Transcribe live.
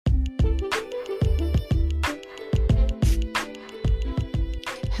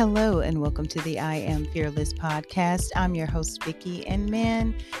Hello and welcome to the I Am Fearless podcast. I'm your host, Vicky. And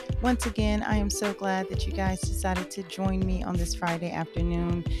man, once again, I am so glad that you guys decided to join me on this Friday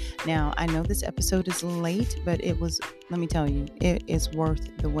afternoon. Now, I know this episode is late, but let me tell you, it is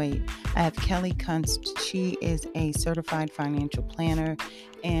worth the wait. I have Kelly Kunst. She is a certified financial planner,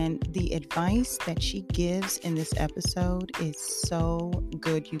 and the advice that she gives in this episode is so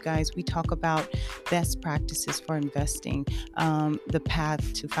good, you guys. We talk about best practices for investing, the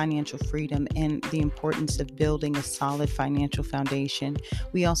path to financial freedom, and the importance of building a solid financial foundation.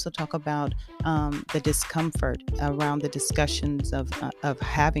 We also talk about the discomfort around the discussions of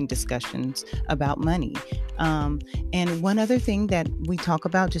having discussions about money. And one other thing that we talk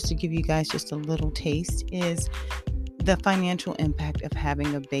about, just to give you guys just a little taste, is the financial impact of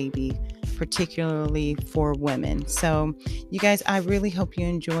having a baby, particularly for women. So, you guys, I really hope you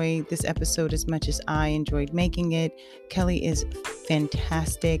enjoy this episode as much as I enjoyed making it. Kelly is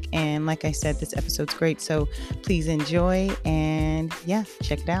fantastic. And like I said, this episode's great. So please enjoy and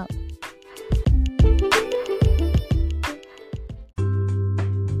check it out.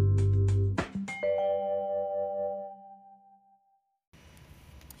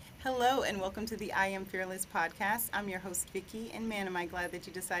 Hello and welcome to the I Am Fearless podcast. I'm your host, Vicky, and man, am I glad that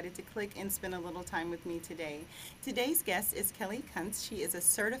you decided to click and spend a little time with me today. Today's guest is Kelly Kunst. She is a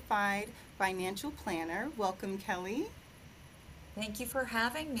certified financial planner. Welcome, Kelly. Thank you for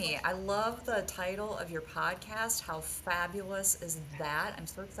having me. I love the title of your podcast. How fabulous is that? I'm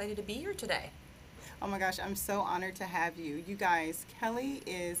so excited to be here today. Oh my gosh, I'm so honored to have you. You guys, Kelly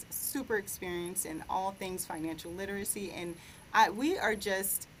is super experienced in all things financial literacy, and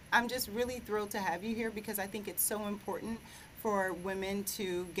I'm just really thrilled to have you here because I think it's so important for women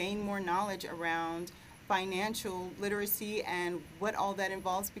to gain more knowledge around financial literacy and what all that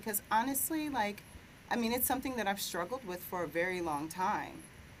involves because honestly, it's something that I've struggled with for a very long time.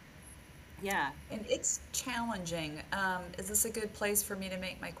 Yeah. And it's challenging. Is this a good place for me to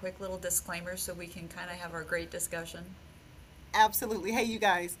make my quick little disclaimer so we can kind of have our great discussion? Absolutely. Hey, you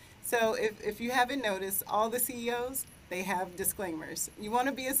guys. So if you haven't noticed, all the CEOs, they have disclaimers. You want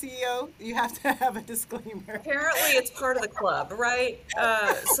to be a CEO, you have to have a disclaimer. Apparently, it's part of the club, right?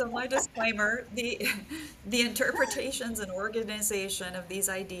 So my disclaimer: the interpretations and organization of these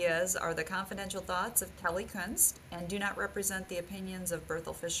ideas are the confidential thoughts of Kelly Kunst and do not represent the opinions of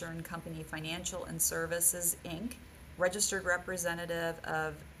Berthel Fisher and Company Financial and Services Inc., registered representative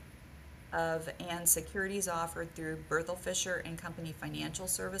of and securities offered through Berthel Fisher and Company Financial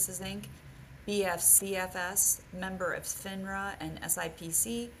Services Inc., BFCFS, member of FINRA and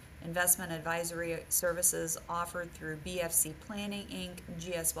SIPC, investment advisory services offered through BFC Planning Inc.,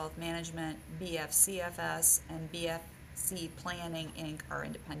 GS Wealth Management, BFCFS, and BFC Planning Inc. are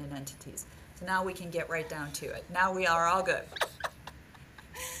independent entities. So now we can get right down to it. Now we are all good.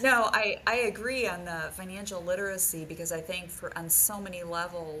 No, I agree on the financial literacy because I think on so many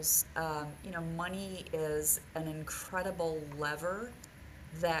levels, money is an incredible lever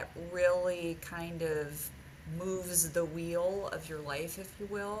that really kind of moves the wheel of your life, if you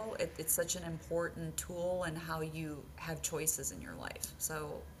will. It's such an important tool in how you have choices in your life.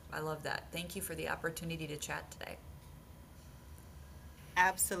 So I love that. Thank you for the opportunity to chat today.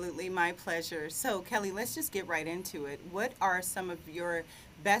 Absolutely, my pleasure. So, Kelly, let's just get right into it. What are some of your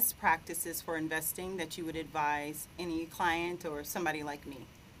best practices for investing that you would advise any client or somebody like me?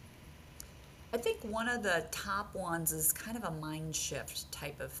 I think one of the top ones is kind of a mind shift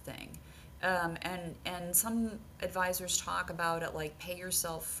type of thing. And some advisors talk about it like pay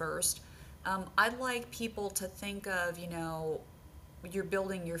yourself first. I'd like people to think of, you're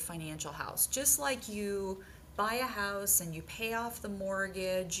building your financial house. Just like you buy a house and you pay off the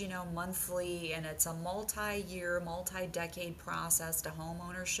mortgage, monthly, and it's a multi-year, multi-decade process to home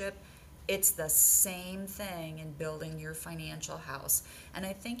ownership. It's the same thing in building your financial house. And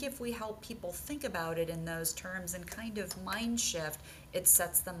I think if we help people think about it in those terms and kind of mind shift, it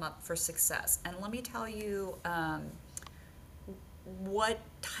sets them up for success. And let me tell you what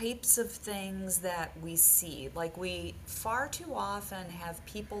types of things that we see. Like, we far too often have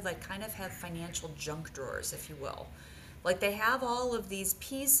people that kind of have financial junk drawers, if you will. Like, they have all of these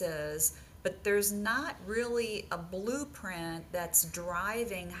pieces, but there's not really a blueprint that's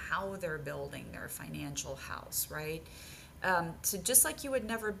driving how they're building their financial house, right? So just like you would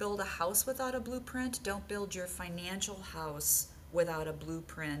never build a house without a blueprint, don't build your financial house without a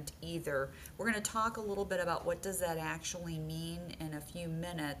blueprint either. We're going to talk a little bit about what does that actually mean in a few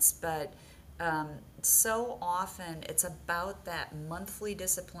minutes, but so often it's about that monthly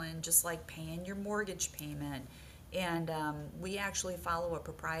discipline, just like paying your mortgage payment. And we actually follow a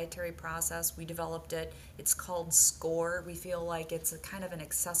proprietary process. We developed it. It's called SCORE. We feel like it's a kind of an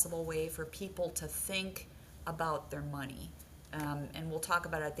accessible way for people to think about their money. And we'll talk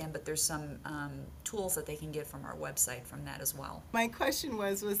about it at the end, but there's some tools that they can get from our website from that as well. My question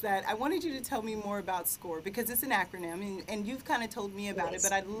was that I wanted you to tell me more about SCORE because it's an acronym and you've kind of told me It about it, but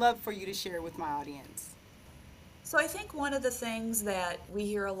is. I'd love for you to share with my audience. So I think one of the things that we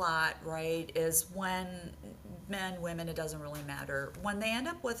hear a lot, right, is when men, women, it doesn't really matter, when they end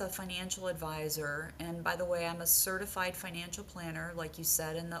up with a financial advisor, and by the way, I'm a certified financial planner, like you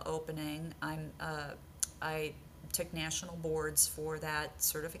said in the opening, I took national boards for that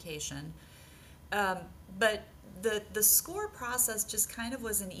certification. Um, but the score process just kind of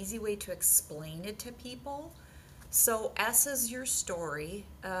was an easy way to explain it to people. So S is your story.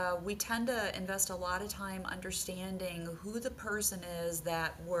 We tend to invest a lot of time understanding who the person is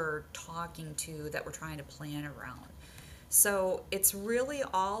that we're talking to, that we're trying to plan around. So it's really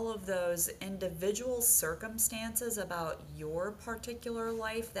all of those individual circumstances about your particular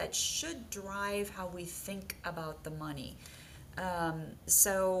life that should drive how we think about the money.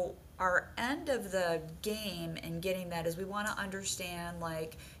 So our end of the game in getting that is we want to understand,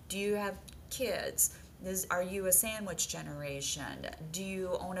 like, do you have kids? Are you a sandwich generation? Do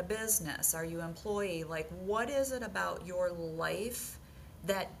you own a business? Are you employee? Like, what is it about your life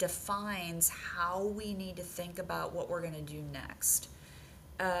that defines how we need to think about what we're going to do next?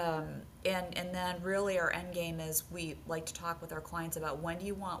 And then really our end game is we like to talk with our clients about when do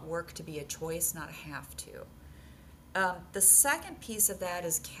you want work to be a choice, not a have to. The second piece of that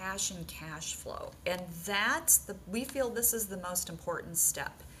is cash and cash flow. And we feel this is the most important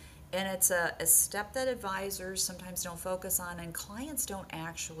step. And it's a step that advisors sometimes don't focus on and clients don't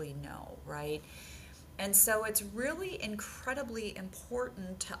actually know, right? And so it's really incredibly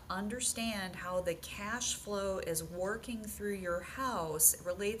important to understand how the cash flow is working through your house. It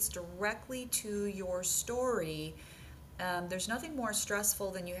relates directly to your story. There's nothing more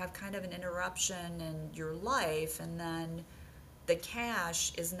stressful than you have kind of an interruption in your life and then the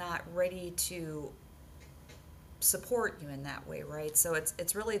cash is not ready to support you in that way, right? So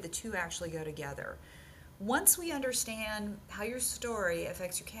it's really the two actually go together. Once we understand how your story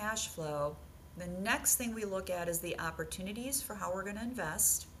affects your cash flow, the next thing we look at is the opportunities for how we're going to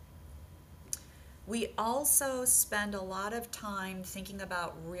invest. We also spend a lot of time thinking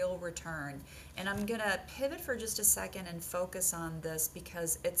about real return. And I'm going to pivot for just a second and focus on this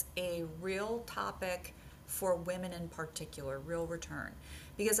because it's a real topic for women in particular, real return.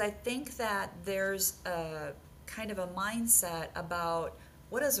 Because I think that there's a kind of a mindset about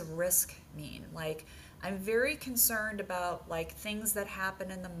what does risk mean? Like, I'm very concerned about like things that happen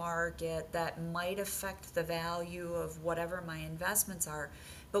in the market that might affect the value of whatever my investments are,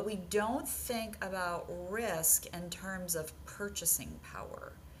 but we don't think about risk in terms of purchasing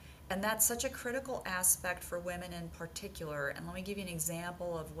power. And that's such a critical aspect for women in particular. And let me give you an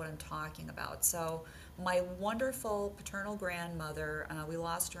example of what I'm talking about. So, my wonderful paternal grandmother, we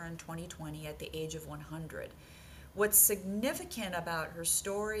lost her in 2020 at the age of 100. What's significant about her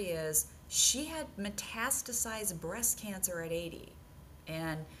story is she had metastasized breast cancer at 80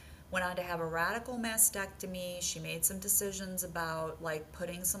 and went on to have a radical mastectomy. She made some decisions about like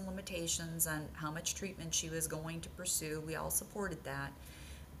putting some limitations on how much treatment she was going to pursue. We all supported that.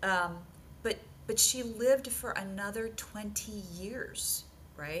 Um, but but she lived for another 20 years,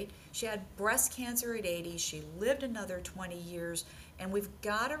 right? She had breast cancer at 80. She lived another 20 years. And we've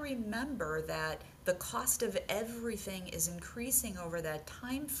got to remember that the cost of everything is increasing over that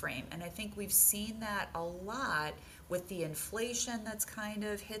time frame. And I think we've seen that a lot with the inflation that's kind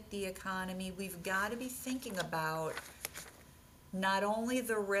of hit the economy. We've got to be thinking about not only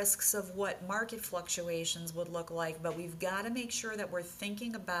the risks of what market fluctuations would look like, but we've got to make sure that we're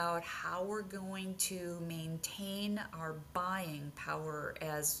thinking about how we're going to maintain our buying power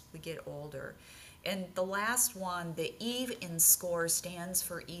as we get older. And the last one, the E in SCORE stands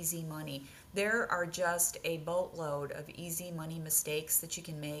for easy money. There are just a boatload of easy money mistakes that you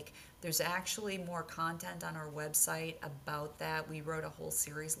can make. There's actually more content on our website about that. We wrote a whole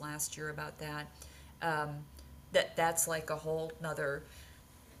series last year about that. Um, that's like a whole nother,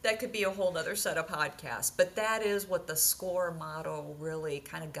 that could be a whole nother set of podcasts, but that is what the SCORE model really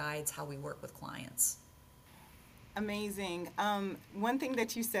kind of guides how we work with clients. Amazing. One thing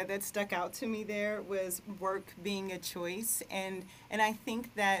that you said that stuck out to me there was work being a choice, and I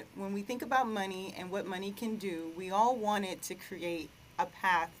think that when we think about money and what money can do, we all want it to create a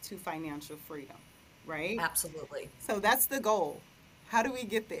path to financial freedom, right? Absolutely. So that's the goal. How do we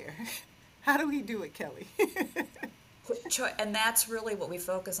get there? How do we do it, Kelly? And that's really what we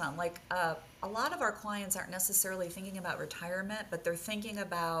focus on. Like, a lot of our clients aren't necessarily thinking about retirement, but they're thinking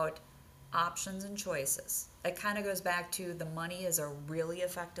about options and choices. It kind of goes back to the money is a really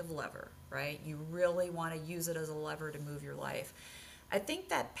effective lever, right? You really want to use it as a lever to move your life. I think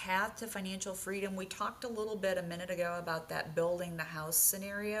that path to financial freedom, we talked a little bit a minute ago about that building the house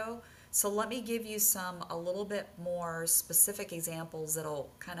scenario. So let me give you some a little bit more specific examples that'll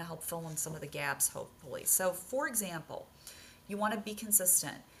kind of help fill in some of the gaps, hopefully. So, for example, you want to be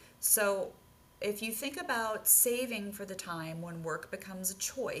consistent. So, if you think about saving for the time when work becomes a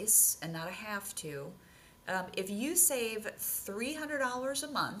choice and not a have to, if you save $300 a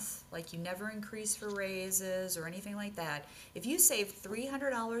month, like you never increase for raises or anything like that, if you save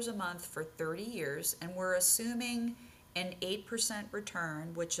 $300 a month for 30 years, and we're assuming an 8%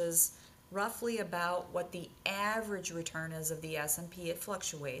 return, which is roughly about what the average return is of the S&P, it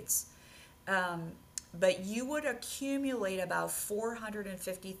fluctuates. Um, but you would accumulate about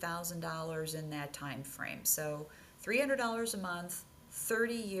 $450,000 in that time frame. So $300 a month,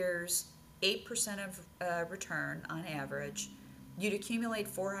 30 years, 8% of return on average. You'd accumulate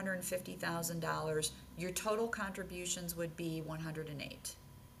 $450,000. Your total contributions would be 108.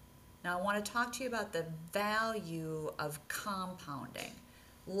 Now I want to talk to you about the value of compounding.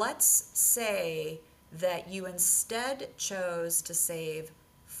 Let's say that you instead chose to save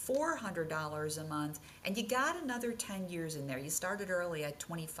 $400 a month and you got another 10 years in there. You started early at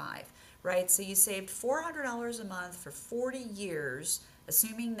 25, right? So you saved $400 a month for 40 years,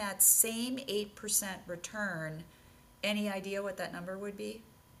 assuming that same 8% return. Any idea what that number would be?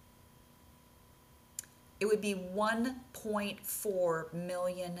 It would be $1.4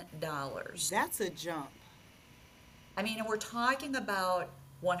 million. That's a jump. I mean, and we're talking about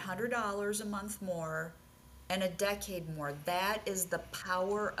 $100 a month more and a decade more. That is the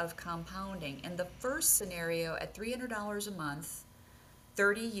power of compounding. In the first scenario, at $300 a month,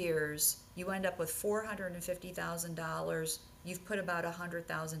 30 years, you end up with $450,000. You've put about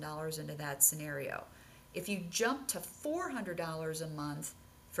 $100,000 into that scenario. If you jump to $400 a month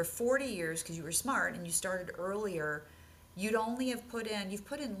for 40 years because you were smart and you started earlier, you've put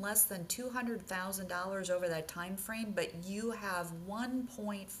in less than $200,000 over that time frame, but you have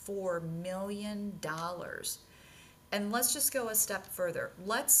 $1.4 million. And let's just go a step further.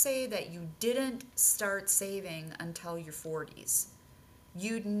 Let's say that you didn't start saving until your 40s.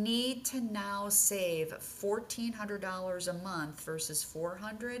 You'd need to now save $1,400 a month versus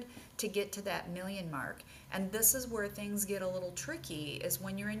 $400 to get to that million mark. And this is where things get a little tricky, is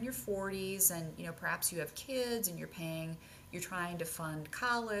when you're in your 40s and perhaps you have kids and you're trying to fund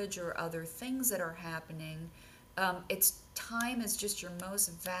college or other things that are happening. It's time is just your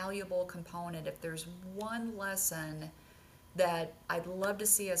most valuable component. If there's one lesson that I'd love to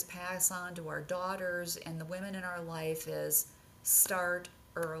see us pass on to our daughters and the women in our life, is start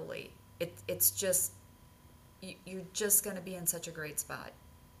early. It's just, you're just going to be in such a great spot.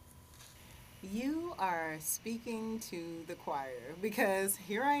 You are speaking to the choir because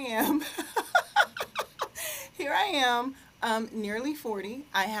here I am. Here I am, nearly 40.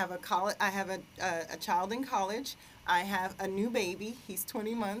 I have a child in college. I have a new baby. He's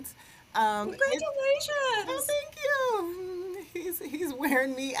 20 months. Oh, Congratulations! thank you. He's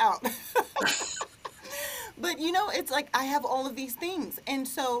wearing me out. But it's like I have all of these things. And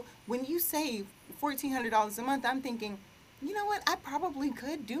so when you say $1,400 a month, I'm thinking, you know what? I probably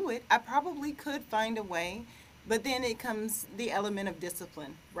could do it. I probably could find a way. But then it comes the element of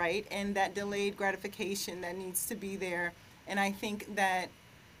discipline, right? And that delayed gratification that needs to be there. And I think that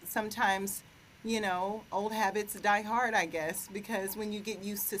sometimes, old habits die hard, I guess, because when you get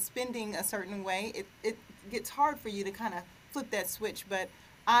used to spending a certain way, it gets hard for you to kind of flip that switch. But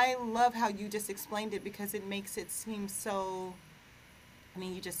I love how you just explained it because it makes it seem so,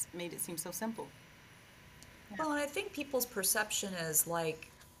 you just made it seem so simple. Yeah. Well, and I think people's perception is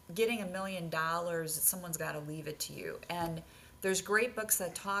like getting $1 million, someone's got to leave it to you. And there's great books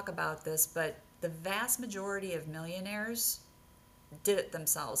that talk about this, but the vast majority of millionaires did it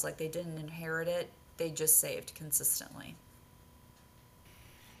themselves. Like, they didn't inherit it, they just saved consistently.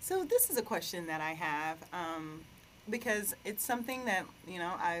 So this is a question that I have, because it's something that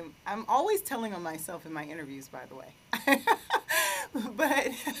I'm always telling on myself in my interviews, by the way.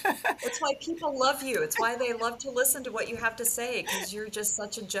 But It's why people love you. It's why they love to listen to what you have to say, because you're just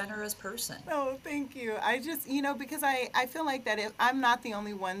such a generous person. oh, thank you. I just, because I feel like that if I'm not the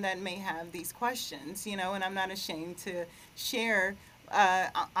only one that may have these questions, and I'm not ashamed to share,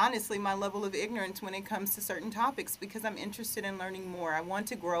 honestly, my level of ignorance when it comes to certain topics because I'm interested in learning more. I want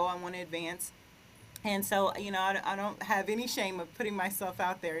to grow, I want to advance. And so, I don't have any shame of putting myself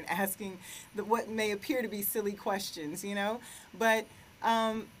out there and asking what may appear to be silly questions, But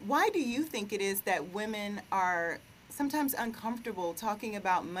why do you think it is that women are sometimes uncomfortable talking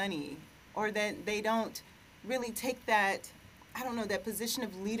about money, or that they don't really take that, I don't know, that position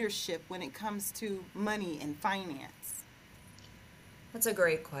of leadership when it comes to money and finance? That's a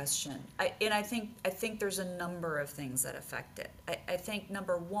great question. I think there's a number of things that affect it. I think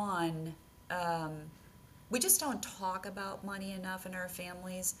number one, we just don't talk about money enough in our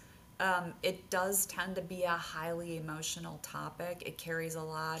families. It does tend to be a highly emotional topic. It carries a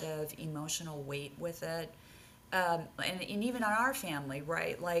lot of emotional weight with it. And even in our family,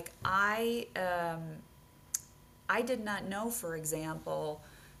 right? Like I did not know, for example,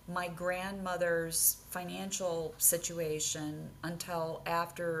 my grandmother's financial situation until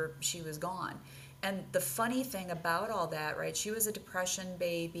after she was gone. And the funny thing about all that, right, she was a depression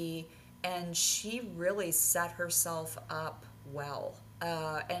baby and she really set herself up well.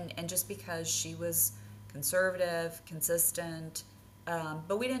 And just because she was conservative, consistent,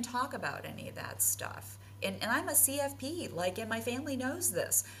 but we didn't talk about any of that stuff. And I'm a CFP, like, and my family knows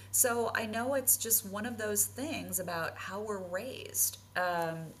this. So I know it's just one of those things about how we're raised.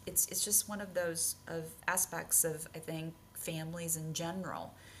 It's just one of those of aspects of, I think, families in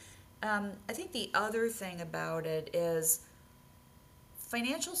general. I think the other thing about it is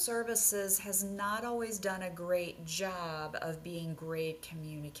financial services has not always done a great job of being great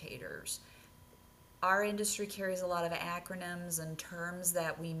communicators. Our industry carries a lot of acronyms and terms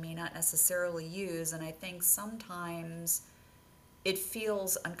that we may not necessarily use, and I think sometimes it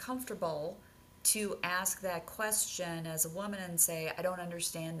feels uncomfortable to ask that question as a woman and say, I don't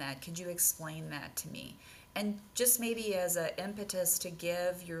understand that. Could you explain that to me? And just maybe as an impetus to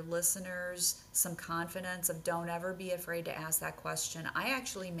give your listeners some confidence of don't ever be afraid to ask that question. I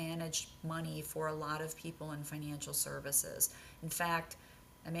actually managed money for a lot of people in financial services. In fact,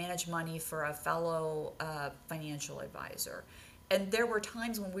 I managed money for a fellow financial advisor. And there were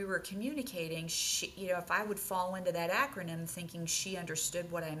times when we were communicating, if I would fall into that acronym thinking she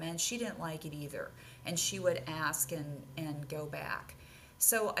understood what I meant, she didn't like it either. And she would ask and go back.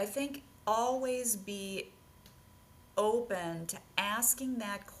 So I think always be open to asking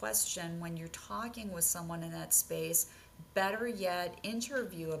that question when you're talking with someone in that space. Better yet,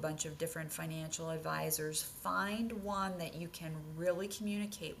 interview a bunch of different financial advisors. Find one that you can really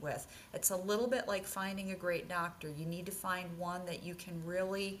communicate with. It's a little bit like finding a great doctor. You need to find one that you can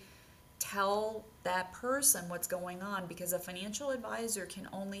really tell that person what's going on, because a financial advisor can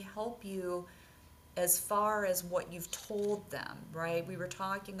only help you as far as what you've told them, right? We were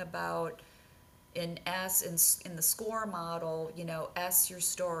talking about in in the SCORE model, S your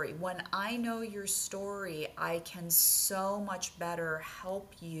story. When I know your story, I can so much better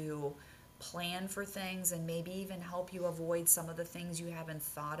help you plan for things and maybe even help you avoid some of the things you haven't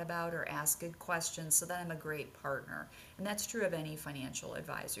thought about, or ask good questions, so that I'm a great partner. And that's true of any financial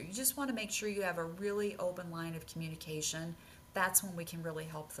advisor. You just want to make sure you have a really open line of communication. That's when we can really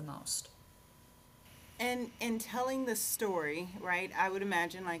help the most. And in telling the story, right, I would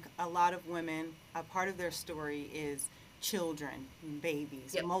imagine like a lot of women, a part of their story is children,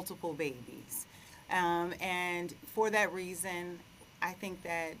 babies, Yep. multiple babies. And for that reason, I think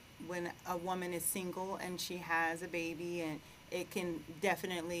that when a woman is single and she has a baby, and it can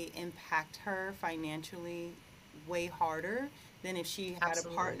definitely impact her financially way harder than if she had a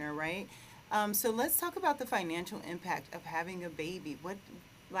Absolutely. partner, right? So let's talk about the financial impact of having a baby.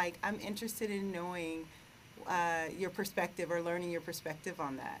 Like, I'm interested in knowing your perspective, or learning your perspective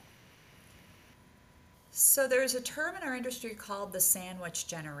on that. So there's a term in our industry called the sandwich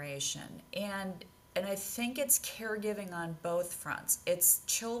generation, and I think it's caregiving on both fronts. It's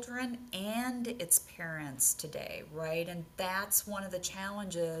children and it's parents today, right? And that's one of the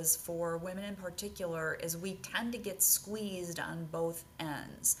challenges for women in particular, is we tend to get squeezed on both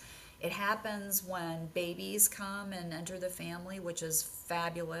ends. It happens when babies come and enter the family, which is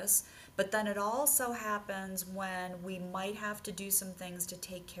fabulous. But then it also happens when we might have to do some things to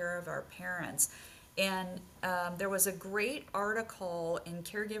take care of our parents. And there was a great article in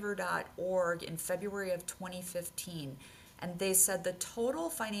caregiver.org in February of 2015. And they said the total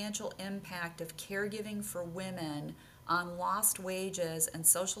financial impact of caregiving for women on lost wages and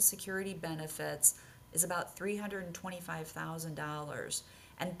Social Security benefits is about $325,000.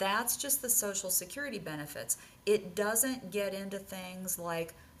 And that's just the Social Security benefits. It doesn't get into things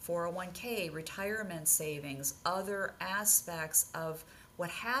like 401k, retirement savings, other aspects of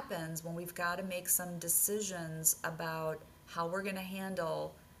what happens when we've got to make some decisions about how we're going to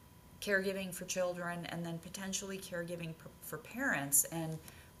handle caregiving for children and then potentially caregiving for parents. And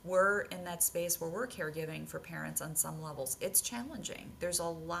we're in that space where we're caregiving for parents on some levels. It's challenging. There's a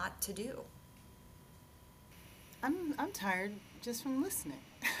lot to do. I'm tired just from listening.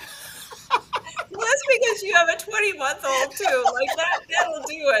 Well, that's because you have a 20-month-old too. Like that'll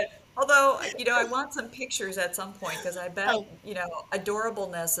do it. Although, I want some pictures at some point because I bet, Oh,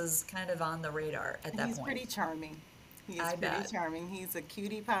 adorableness is kind of on the radar at that he's point. pretty charming. He is I pretty bet. charming. He's a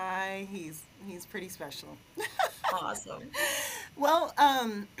cutie pie. He's pretty special. Awesome. Well,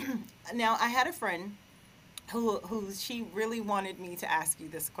 now I had a friend who she really wanted me to ask you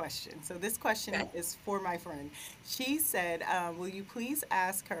this question. So this question Okay. is for my friend. She said, "Will you please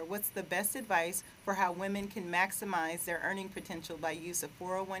ask her what's the best advice for how women can maximize their earning potential by use of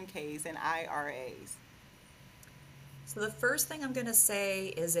 401ks and IRAs?" So the first thing I'm going to say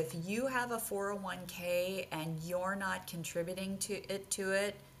is if you have a 401k and you're not contributing to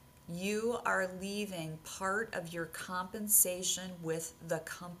it, you are leaving part of your compensation with the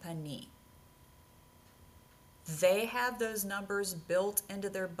company. They have those numbers built into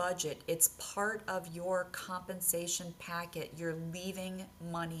their budget. It's part of your compensation packet. You're leaving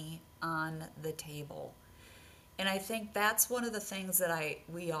money on the table. And I think that's one of the things that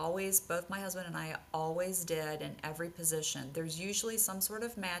we always, both my husband and I always did in every position. There's usually some sort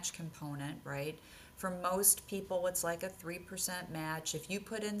of match component, right? For most people, it's like a 3% match. If you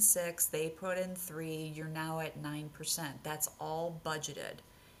put in six, they put in three, you're now at 9%. That's all budgeted.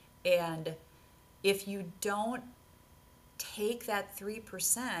 And if you don't take that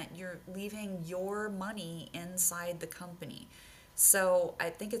 3%, you're leaving your money inside the company. So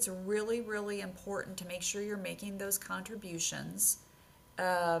I think it's really, really important to make sure you're making those contributions.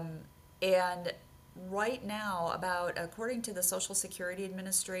 And right now, according to the Social Security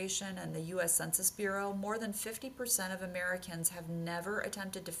Administration and the US Census Bureau, more than 50% of Americans have never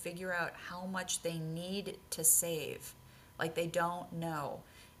attempted to figure out how much they need to save. Like they don't know.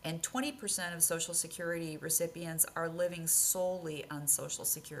 And 20% of Social Security recipients are living solely on Social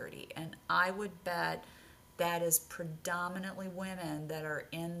Security. And I would bet that is predominantly women that are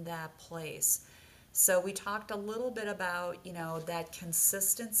in that place. So we talked a little bit about, that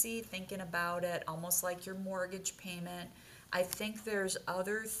consistency, thinking about it almost like your mortgage payment. I think there's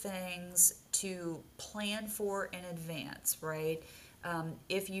other things to plan for in advance, right?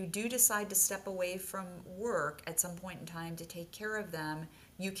 If you do decide to step away from work at some point in time to take care of them,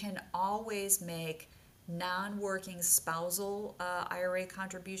 you can always make non-working spousal IRA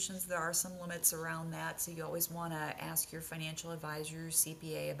contributions. There are some limits around that, so you always want to ask your financial advisor, your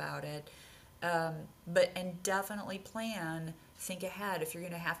CPA about it. And definitely think ahead. If you're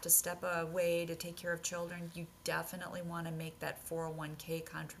going to have to step away to take care of children, you definitely want to make that 401k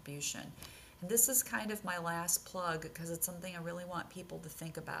contribution. And this is kind of my last plug because it's something I really want people to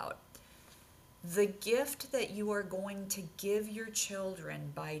think about. The gift that you are going to give your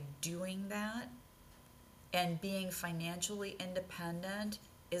children by doing that and being financially independent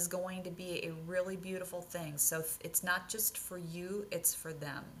is going to be a really beautiful thing. So it's not just for you, it's for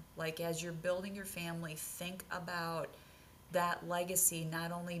them. Like as you're building your family, think about that legacy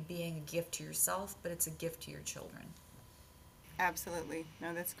not only being a gift to yourself, but it's a gift to your children. Absolutely.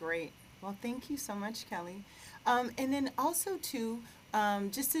 No, that's great. Well, thank you so much, Kelly. And then also too,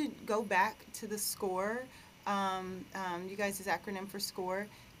 just to go back to the SCORE, you guys' acronym for SCORE.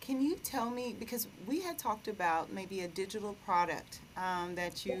 Can you tell me, because we had talked about maybe a digital product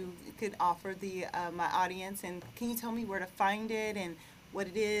that you could offer the my audience, and can you tell me where to find it and what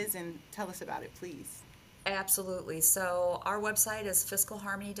it is, and tell us about it, please? Absolutely. So our website is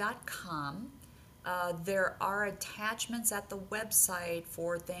fiscalharmony.com. There are attachments at the website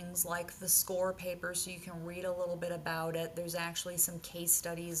for things like the score paper, so you can read a little bit about it. There's actually some case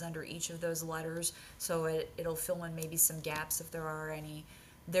studies under each of those letters, so it'll fill in maybe some gaps if there are any.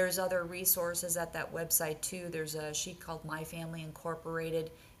 There's other resources at that website too. There's a sheet called My Family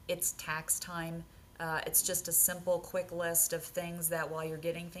Incorporated. It's tax time. It's just a simple, quick list of things that while you're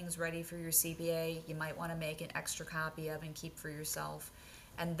getting things ready for your CPA, you might want to make an extra copy of and keep for yourself.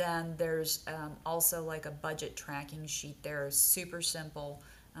 And then there's also like a budget tracking sheet there, super simple.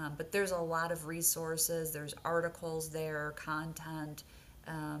 But there's a lot of resources. There's articles there, content.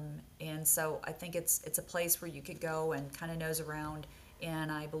 And so I think it's a place where you could go and kind of nose around.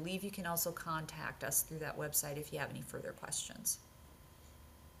 And I believe you can also contact us through that website if you have any further questions.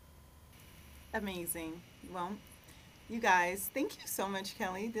 Amazing. Well, you guys, thank you so much,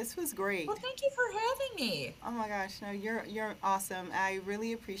 Kelly. This was Well, great. thank you for having me. Oh my gosh, no, you're awesome. I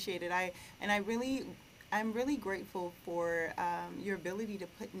really appreciate it. I'm really grateful for your ability to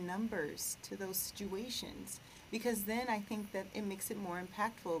put numbers to those situations, because then I think that it makes it more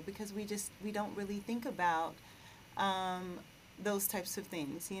impactful, because we don't really think about those types of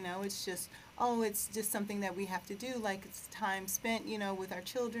things. It's just, oh, it's just something that we have to do, like it's time spent, with our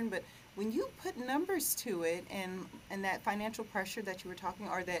children. But when you put numbers to it, and that financial pressure that you were talking,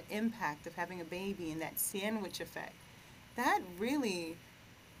 or that impact of having a baby and that sandwich effect, that really,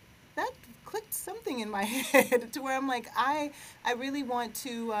 that clicked something in my head to where I'm like, I really want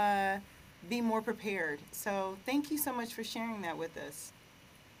to be more prepared. So thank you so much for sharing that with us.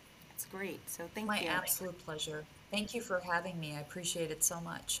 It's great. So thank My you. absolute pleasure. Thank you for having me. I appreciate it so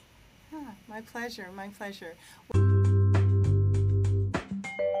much. Ah, my pleasure. My pleasure.